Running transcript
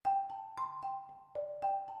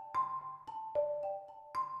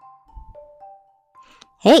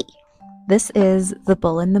Hey, this is The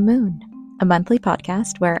Bull in the Moon, a monthly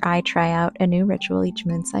podcast where I try out a new ritual each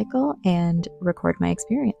moon cycle and record my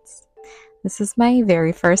experience. This is my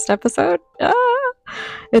very first episode.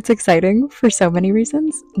 It's exciting for so many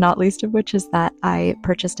reasons, not least of which is that I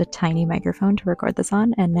purchased a tiny microphone to record this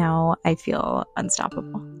on, and now I feel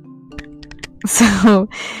unstoppable. So,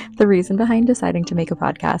 the reason behind deciding to make a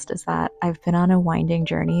podcast is that I've been on a winding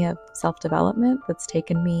journey of self-development that's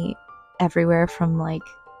taken me everywhere from like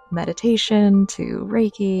meditation to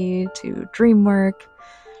Reiki to dream work,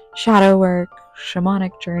 shadow work,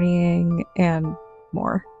 shamanic journeying, and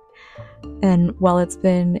more. And while it's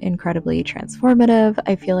been incredibly transformative,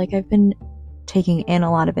 I feel like I've been taking in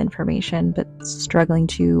a lot of information but struggling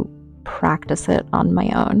to practice it on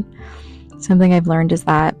my own. Something I've learned is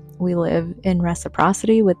that we live in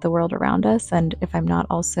reciprocity with the world around us, and if I'm not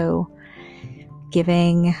also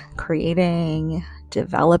giving, creating,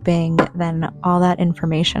 developing, then all that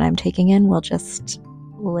information I'm taking in will just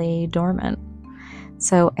lay dormant.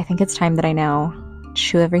 So I think it's time that I now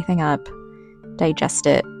chew everything up, digest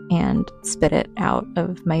it, and spit it out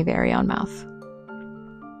of my very own mouth.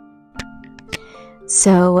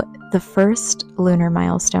 So the first lunar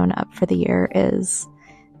milestone up for the year is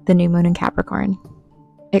the new moon in Capricorn.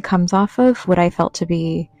 It comes off of what I felt to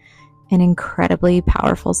be an incredibly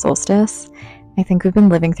powerful solstice. I think we've been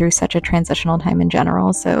living through such a transitional time in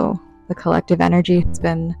general, so the collective energy has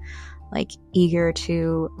been like eager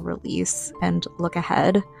to release and look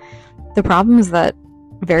ahead. The problem is that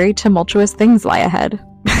very tumultuous things lie ahead.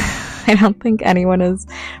 I don't think anyone is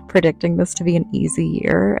predicting this to be an easy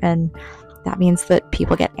year, and that means that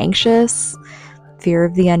people get anxious. Fear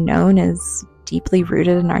of the unknown is deeply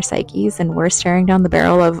rooted in our psyches, and we're staring down the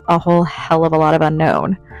barrel of a whole hell of a lot of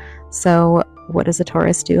unknown. So what does a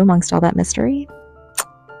Taurus do amongst all that mystery?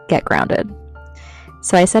 Get grounded.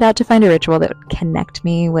 So I set out to find a ritual that would connect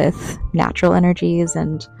me with natural energies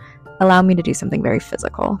and allow me to do something very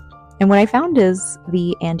physical. And what I found is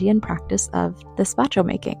the Andean practice of despacho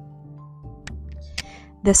making.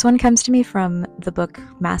 This one comes to me from the book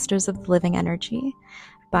Masters of the Living Energy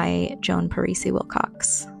by Joan Parisi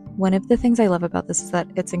Wilcox. One of the things I love about this is that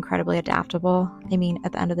it's incredibly adaptable. I mean,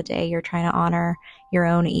 at the end of the day, you're trying to honor your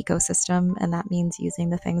own ecosystem, and that means using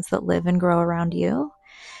the things that live and grow around you.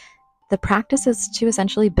 The practice is to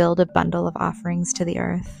essentially build a bundle of offerings to the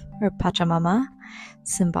earth, or Pachamama,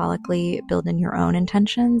 symbolically build in your own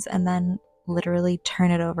intentions, and then literally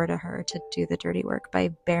turn it over to her to do the dirty work by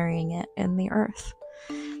burying it in the earth.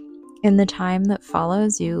 In the time that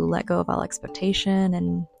follows, you let go of all expectation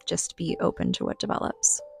and just be open to what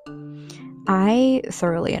develops. I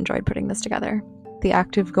thoroughly enjoyed putting this together. The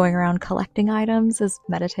act of going around collecting items is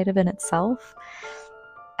meditative in itself.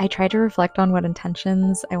 I tried to reflect on what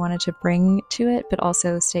intentions I wanted to bring to it, but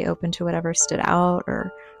also stay open to whatever stood out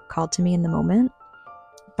or called to me in the moment.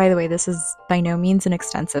 By the way, this is by no means an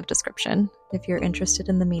extensive description. If you're interested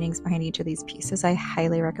in the meanings behind each of these pieces, I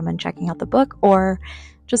highly recommend checking out the book or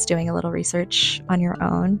just doing a little research on your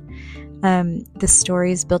own. The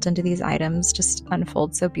stories built into these items just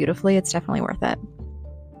unfold so beautifully, it's definitely worth it.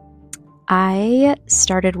 I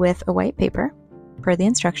started with a white paper, per the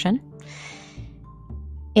instruction.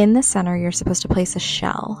 In the center, you're supposed to place a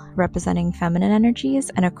shell representing feminine energies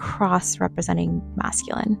and a cross representing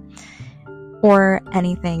masculine, or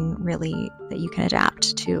anything really that you can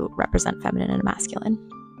adapt to represent feminine and masculine.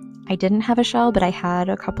 I didn't have a shell, but I had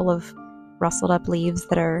a couple of rustled up leaves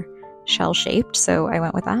that are shell shaped, so I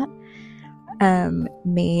went with that.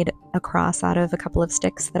 Made a cross out of a couple of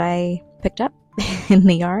sticks that I picked up in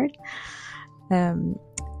the yard. Then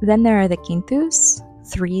there are the quintus,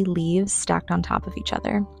 3 leaves stacked on top of each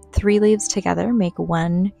other. 3 leaves together make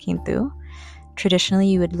 1 quintu. Traditionally,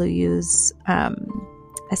 you would use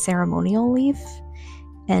a ceremonial leaf,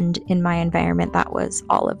 and in my environment, that was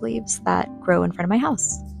olive leaves that grow in front of my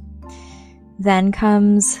house. Then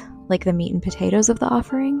comes like the meat and potatoes of the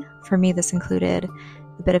offering. For me, this included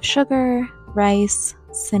a bit of sugar, rice,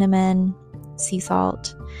 cinnamon, sea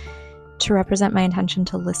salt. To represent my intention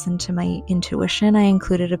to listen to my intuition, I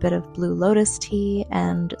included a bit of blue lotus tea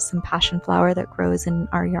and some passion flower that grows in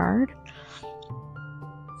our yard.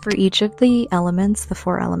 For each of the elements, the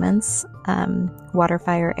 4 elements, water,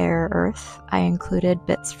 fire, air, earth, I included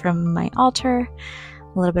bits from my altar,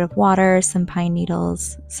 a little bit of water, some pine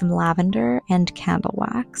needles, some lavender, and candle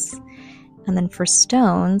wax. And then for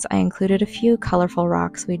stones, I included a few colorful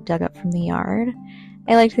rocks we dug up from the yard.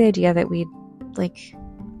 I liked the idea that we'd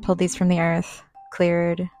pulled these from the earth,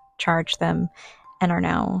 cleared, charged them, and are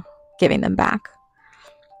now giving them back.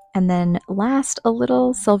 And then last, a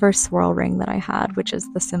little silver swirl ring that I had, which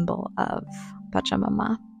is the symbol of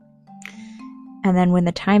Pachamama. And then when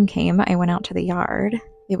the time came, I went out to the yard.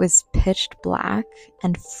 It was pitch black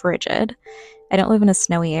and frigid. I don't live in a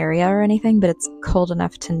snowy area or anything, but it's cold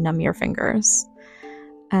enough to numb your fingers.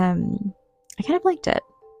 I kind of liked it.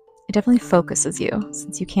 It definitely focuses you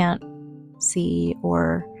since you can't see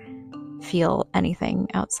or feel anything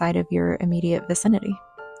outside of your immediate vicinity.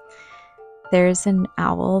 There's an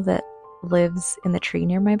owl that lives in the tree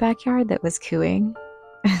near my backyard that was cooing,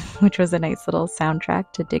 which was a nice little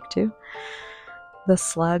soundtrack to dig to. The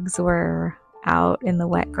slugs were out in the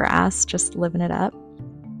wet grass, just living it up.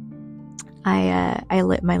 I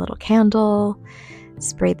lit my little candle,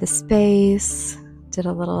 sprayed the space, did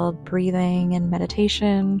a little breathing and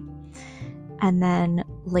meditation, and then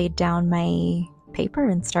laid down my paper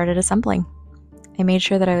and started assembling. I made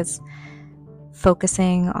sure that I was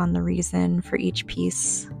focusing on the reason for each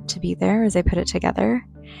piece to be there as I put it together.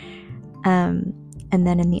 And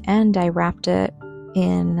then in the end, I wrapped it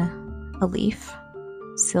in a leaf,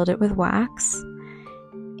 sealed it with wax,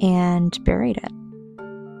 and buried it.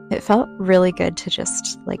 It felt really good to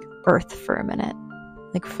just earth for a minute,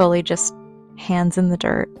 fully just hands in the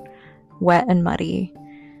dirt, wet and muddy,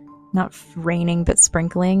 not raining but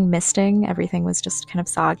sprinkling, misting. Everything was just kind of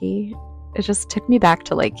soggy. It just took me back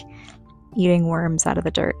to eating worms out of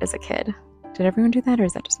the dirt as a kid. Did everyone do that, or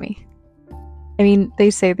is that just me? I mean, they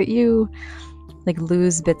say that you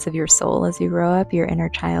lose bits of your soul as you grow up. Your inner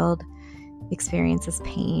child experiences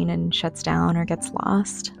pain and shuts down or gets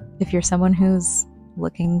lost. If you're someone who's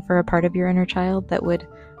looking for a part of your inner child that would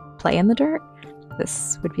play in the dirt,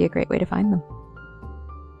 this would be a great way to find them.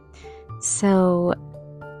 So,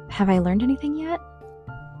 have I learned anything yet?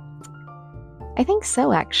 I think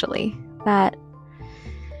so, actually. That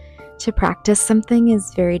to practice something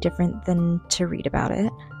is very different than to read about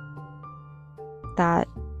it. That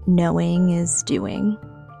knowing is doing.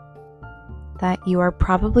 That you are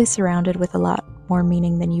probably surrounded with a lot more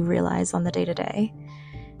meaning than you realize on the day-to-day.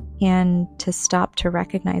 And to stop to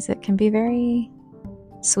recognize it can be very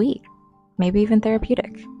sweet, maybe even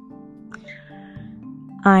therapeutic.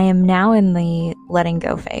 I am now in the letting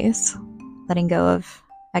go phase, letting go of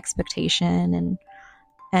expectation and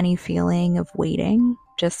any feeling of waiting,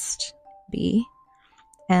 just be,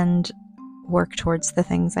 and work towards the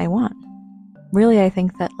things I want. Really, I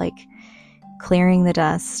think that clearing the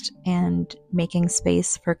dust and making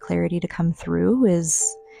space for clarity to come through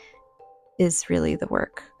is really the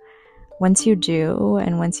work. Once you do,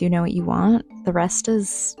 and once you know what you want, the rest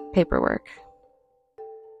is paperwork.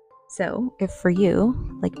 So, if for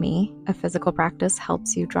you, like me, a physical practice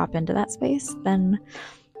helps you drop into that space, then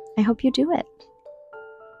I hope you do it.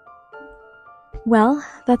 Well,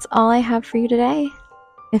 that's all I have for you today.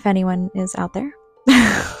 If anyone is out there,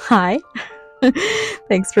 hi.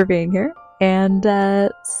 Thanks for being here, and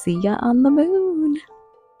see ya on the moon.